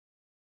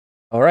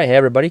Alright, hey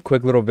everybody,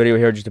 quick little video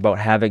here just about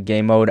Havoc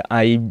game mode.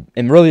 I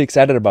am really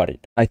excited about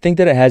it. I think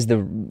that it has a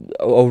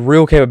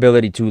real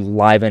capability to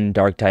liven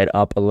Darktide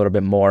up a little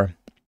bit more.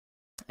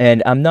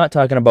 And I'm not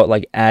talking about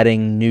like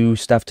adding new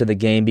stuff to the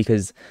game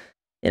because,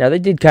 they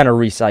did kind of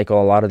recycle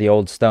a lot of the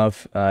old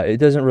stuff. It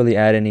doesn't really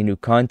add any new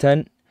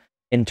content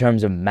in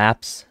terms of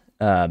maps.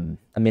 I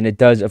mean, it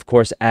does, of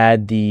course,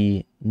 add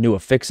the new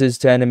affixes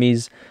to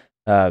enemies,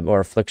 or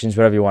afflictions,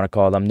 whatever you want to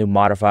call them, new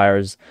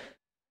modifiers.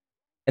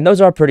 And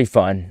those are pretty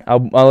fun,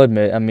 I'll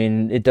admit. I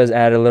mean, it does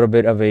add a little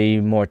bit of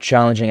a more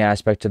challenging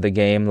aspect to the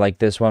game, like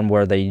this one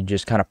where they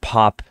just kind of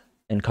pop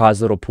and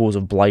cause little pools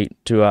of blight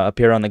to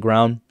appear on the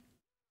ground.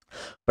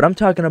 But I'm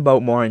talking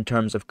about more in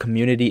terms of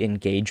community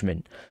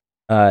engagement.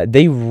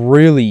 They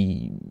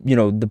really,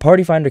 the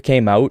Party Finder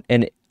came out,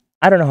 and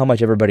I don't know how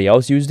much everybody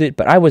else used it,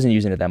 but I wasn't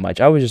using it that much.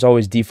 I was just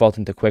always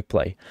defaulting to quick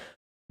play.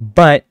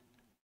 But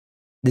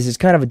this is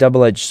kind of a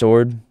double-edged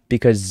sword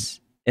because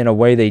in a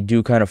way they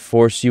do kind of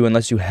force you,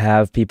 unless you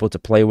have people to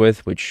play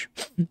with, which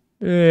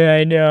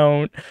I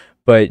don't,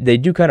 but they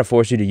do kind of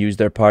force you to use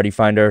their Party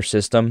Finder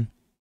system,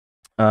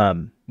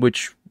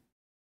 which,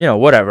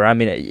 whatever. I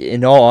mean,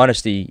 in all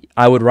honesty,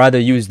 I would rather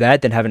use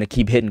that than having to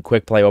keep hitting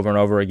quick play over and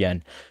over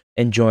again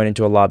and join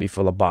into a lobby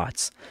full of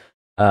bots.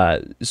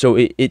 So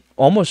it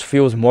almost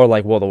feels more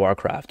like World of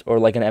Warcraft or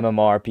like an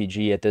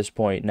MMORPG at this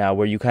point now,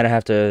 where you kind of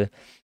have to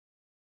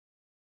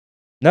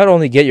not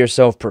only get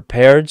yourself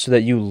prepared so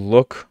that you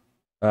look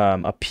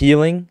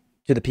appealing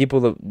to the people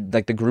that,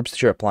 like the groups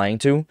that you're applying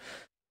to,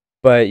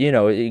 but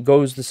it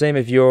goes the same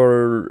if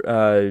you're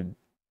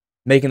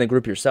making the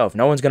group yourself.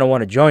 No one's gonna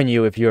want to join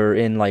you if you're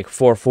in like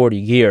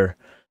 440 gear,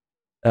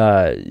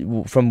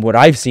 from what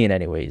I've seen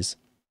anyways.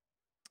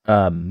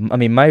 I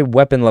mean, my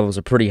weapon levels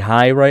are pretty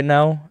high right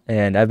now,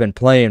 and I've been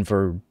playing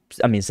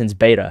since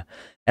beta,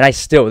 and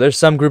there's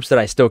some groups that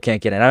I still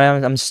can't get in.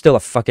 I'm still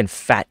a fucking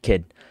fat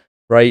kid,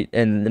 right?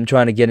 And I'm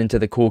trying to get into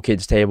the cool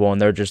kids table,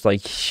 and they're just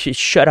like,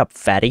 shut up,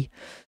 fatty.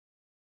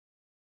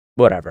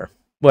 Whatever,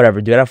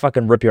 dude. I'll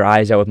fucking rip your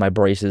eyes out with my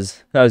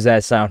braces. How does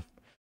that sound?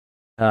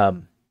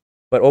 But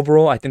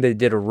overall, I think they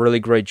did a really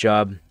great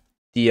job.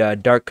 The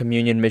Dark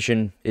Communion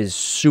mission is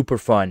super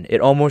fun.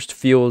 It almost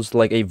feels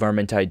like a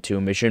Vermintide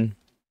 2 mission.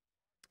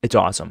 It's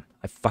awesome.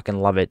 I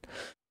fucking love it.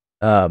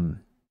 But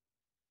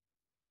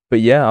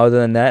yeah, other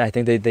than that, I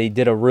think they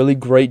did a really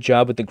great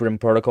job with the Grim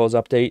Protocols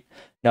update.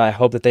 Now, I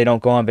hope that they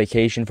don't go on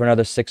vacation for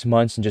another 6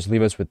 months and just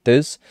leave us with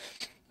this.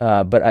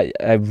 But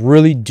I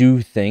really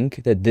do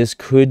think that this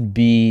could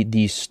be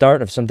the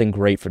start of something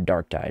great for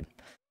Darktide.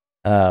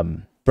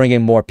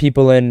 Bringing more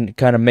people in,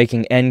 kind of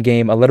making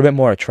Endgame a little bit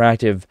more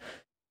attractive.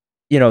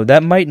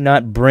 That might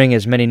not bring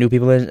as many new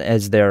people in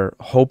as they're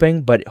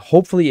hoping, but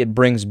hopefully it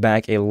brings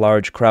back a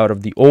large crowd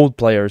of the old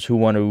players who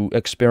want to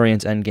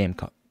experience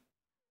Endgame.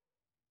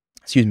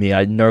 Excuse me,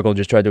 Nurgle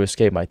just tried to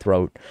escape my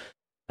throat.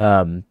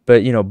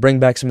 But, bring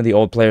back some of the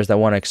old players that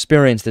want to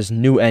experience this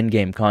new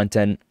Endgame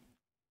content.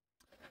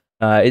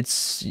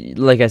 It's,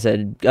 like I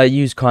said, I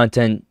use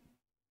content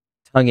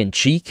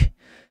tongue-in-cheek.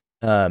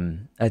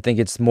 I think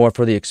it's more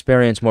for the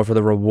experience, more for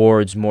the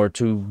rewards, more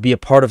to be a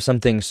part of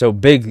something so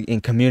big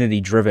and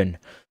community-driven.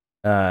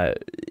 It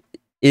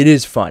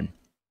is fun.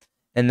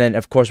 And then,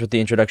 of course, with the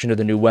introduction of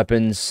the new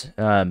weapons,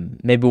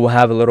 maybe we'll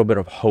have a little bit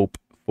of hope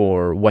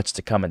for what's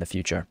to come in the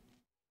future.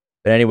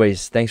 But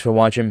anyways, thanks for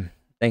watching.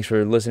 Thanks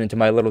for listening to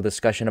my little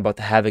discussion about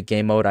the Havoc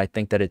game mode. I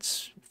think that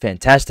it's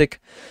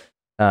fantastic.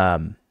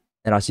 And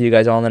I'll see you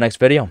guys all in the next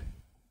video.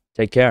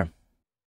 Take care.